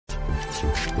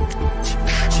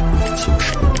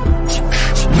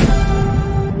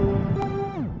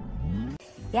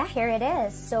Yeah, here it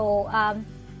is. So,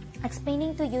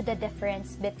 explaining to you the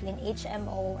difference between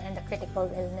HMO and the critical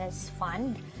illness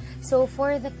fund. So,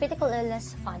 for the critical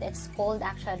illness fund, it's called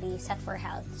actually Set for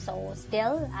Health. So,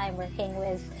 still, I'm working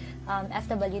with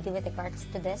FWD with regards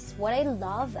to this. What I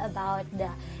love about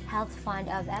the health fund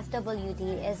of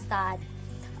FWD is that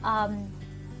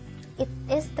it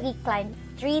is three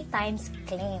times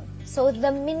claim. So,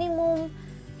 the minimum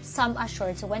sum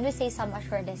assured, so when we say sum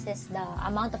assured, this is the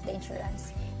amount of the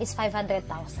insurance, is 500,000.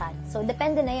 So,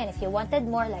 depende na yan. If you wanted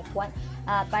more, like one,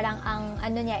 parang ang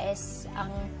ano niya is,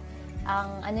 ang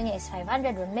ano niya is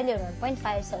 500, 1 million,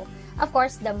 1.5. So, of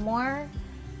course, the more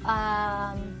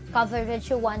coverage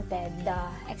you wanted, the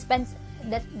expensive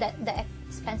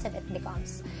it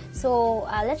becomes. So,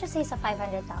 let's just say sa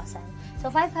 500,000. So,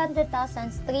 500,000,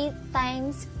 3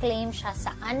 times claim siya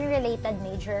sa unrelated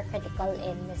major critical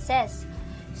illnesses.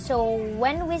 So,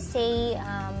 when we say,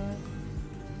 I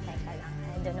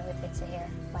don't know if it's here,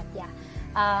 but yeah,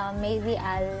 maybe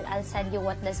I'll send you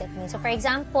what does it mean. So, for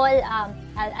example,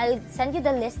 I'll send you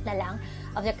the list na lang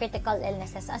of the critical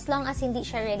illnesses as long as hindi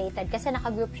siya related kasi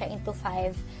naka-group siya into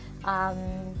five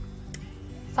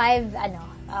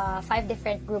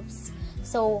different groups.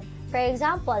 So, for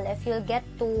example, if you'll get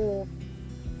to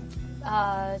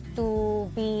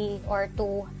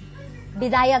be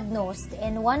diagnosed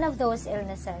in one of those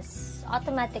illnesses,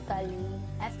 automatically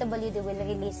FWD will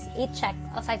release a check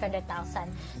of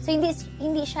 500,000. So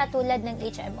hindi siya tulad ng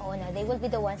HMO na they will be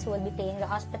the ones who will be paying the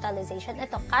hospitalization.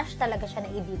 Ito, cash talaga siya na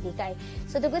ibibigay.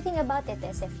 So the good thing about it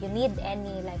is if you need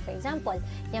any, like for example,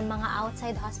 yung mga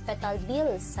outside hospital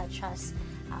bills such as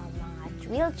mga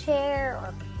wheelchair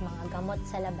or mga gamot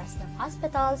sa labas ng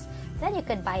hospitals, then you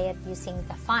could buy it using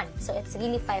the fund. So it's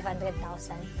really 500,000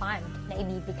 fund na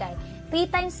ibibigay. 3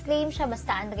 times claim siya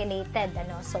basta unrelated.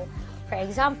 So, for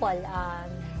example,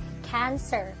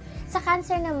 cancer. Sa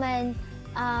cancer naman,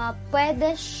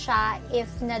 pwede siya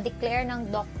if na-declare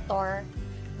ng doktor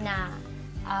na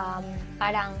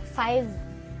parang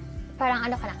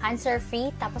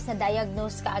cancer-free, tapos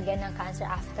na-diagnose ka again ng cancer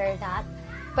after that,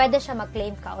 pwede siya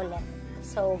mag-claim ka ulit.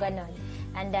 So, ganun.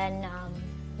 And then,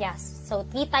 yes, so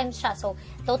 3 times siya. So,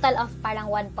 total of parang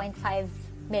 1.5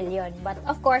 million. But,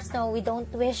 of course, no, we don't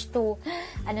wish to,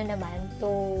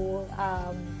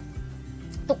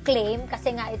 to claim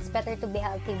kasi nga it's better to be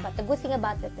healthy. But the good thing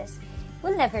about it is,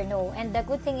 we'll never know. And the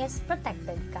good thing is,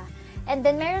 protected ka. And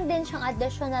then, meron din siyang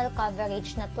additional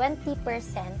coverage na 20%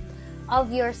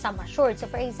 of your sum assured. So,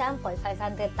 for example,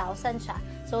 500,000 siya.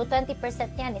 So, 20%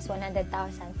 yan is 100,000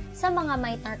 sa mga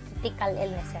minor critical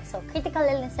illnesses. So, critical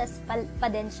illnesses pa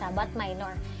din siya, but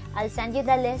minor. I'll send you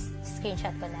the list,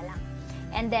 screenshot ko na lang.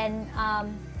 And then,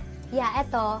 yeah,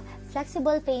 eto,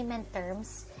 flexible payment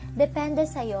terms, depende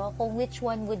sa'yo kung which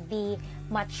one would be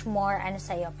much more,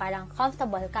 sa'yo, parang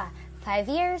comfortable ka. 5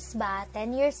 years ba?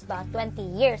 10 years ba? 20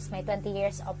 years? May 20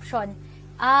 years option.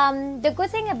 The good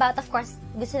thing about, of course,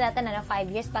 gusto natin na 5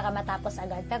 years para matapos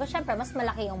agad. Pero syempre, mas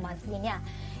malaki yung monthly niya.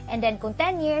 And then, kung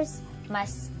 10 years,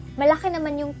 mas malaki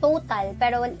naman yung total.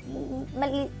 Pero, on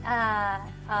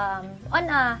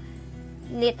a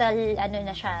little,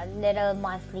 little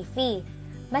monthly fee.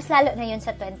 Mas lalo na yun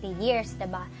sa 20 years,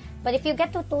 diba? But if you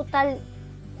get to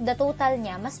the total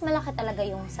niya, mas malaki talaga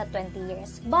yung sa 20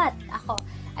 years. But,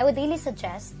 I would really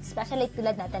suggest, especially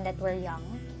tulad natin that we're young,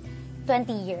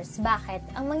 20 years. Bakit?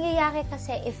 Ang mangyayari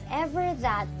kasi, if ever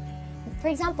that, for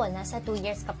example, nasa 2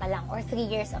 years ka pa lang, or 3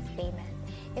 years of payment,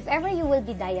 if ever you will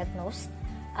be diagnosed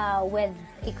with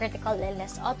a critical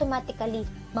illness, automatically,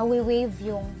 mawi-waive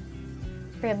yung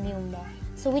premium mo.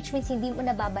 So, which means, hindi mo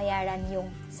nababayaran yung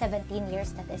 17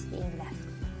 years that is being left.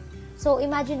 So,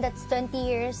 imagine that's 20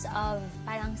 years of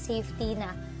parang safety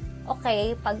na,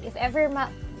 okay, if ever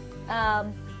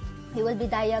you will be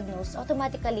diagnosed,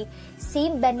 automatically,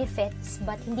 same benefits,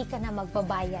 but hindi ka na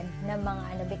magbabayan ng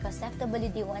mga because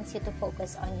FWD wants you to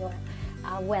focus on your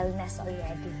wellness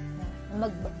already.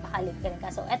 Magpakalit ka rin ka.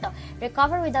 So, eto,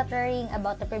 recover without worrying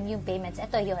about the premium payments.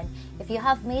 Eto yon. If you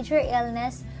have major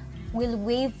illness, will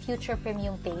waive future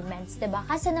premium payments. Diba?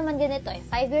 Kasi naman ganito,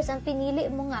 5 years ang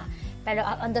pinili mo nga. Pero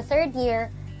on the 3rd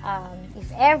year, if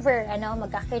ever,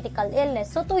 magka-critical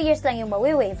illness, so 2 years lang yung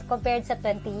mawi-waive compared sa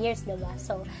 20 years, diba?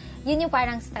 So, yun yung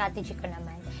parang strategy ko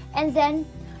naman. And then,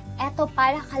 eto,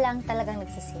 para ka lang talagang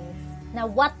nagsisave. Na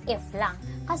what if lang.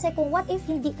 Kasi kung what if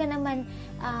hindi ka naman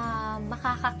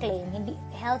makaka-claim, hindi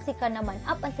healthy ka naman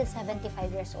up until 75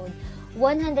 years old,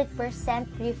 100%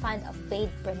 refund of paid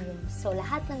premiums. So,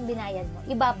 lahat ng binayad mo,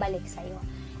 ibabalik sa'yo.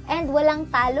 And walang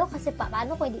talo kasi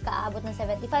paano kung hindi ka aabot ng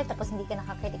 75 tapos hindi ka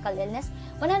naka-critical illness,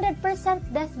 100%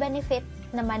 death benefit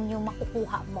naman yung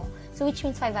makukuha mo. So which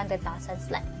means 500,000.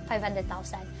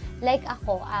 Like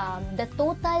ako, the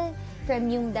total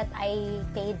premium that I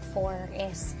paid for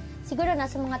is siguro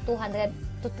nasa mga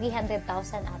 200 to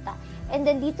 300,000 ata. And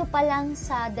then dito pa lang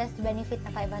sa death benefit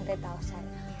na 500,000,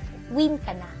 win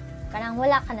ka na. Parang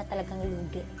wala ka na talagang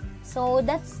lugi. So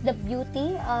that's the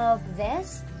beauty of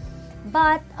this.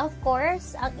 But, of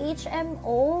course, ang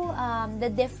HMO, the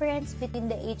difference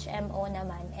between the HMO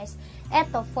naman is,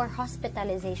 eto, for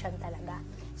hospitalization talaga.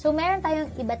 So, meron tayong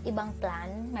iba't ibang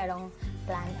plan. Merong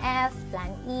plan F,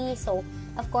 plan E. So,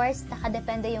 of course,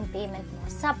 nakadepende yung payment mo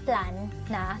sa plan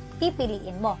na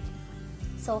pipiliin mo.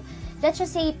 So, let's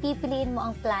just say, pipiliin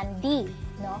mo ang plan D,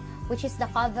 no? Which is the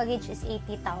coverage is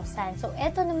 80,000. So,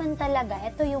 eto naman talaga,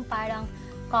 eto yung parang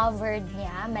covered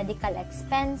niya, medical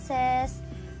expenses,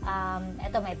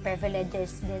 ito may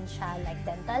privileges din siya like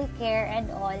dental care and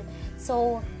all.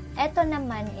 So, ito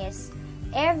naman is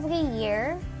every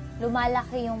year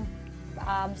lumalaki yung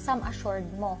sum assured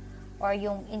mo or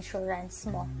yung insurance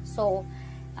mo. So,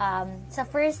 sa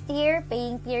first year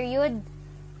paying period,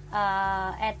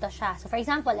 ito siya. So, for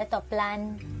example, ito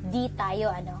plan D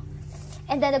tayo, ano.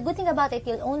 And then the good thing about it,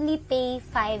 you'll only pay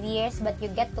 5 years but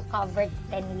you get to cover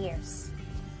 10 years.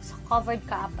 So, covered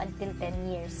ka up until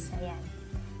 10 years. Ayan.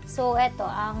 So, eto,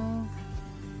 ang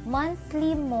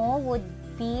monthly mo would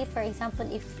be, for example,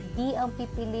 if D ang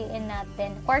pipiliin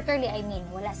natin, quarterly I mean,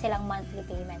 wala silang monthly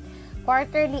payment.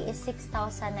 Quarterly is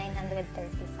 6,935.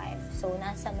 So,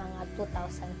 nasa mga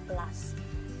 2,000 plus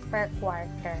per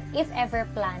quarter. If ever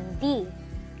plan D.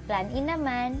 Plan E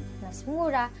naman, mas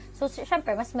mura. So,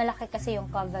 syempre, mas malaki kasi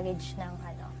yung coverage ng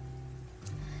ano.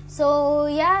 So,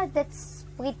 yeah, that's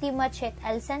pretty much it.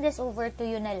 I'll send this over to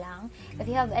you na lang. If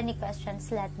you have any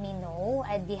questions, let me know.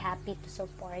 I'd be happy to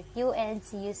support you and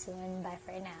see you soon. Bye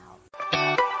for now.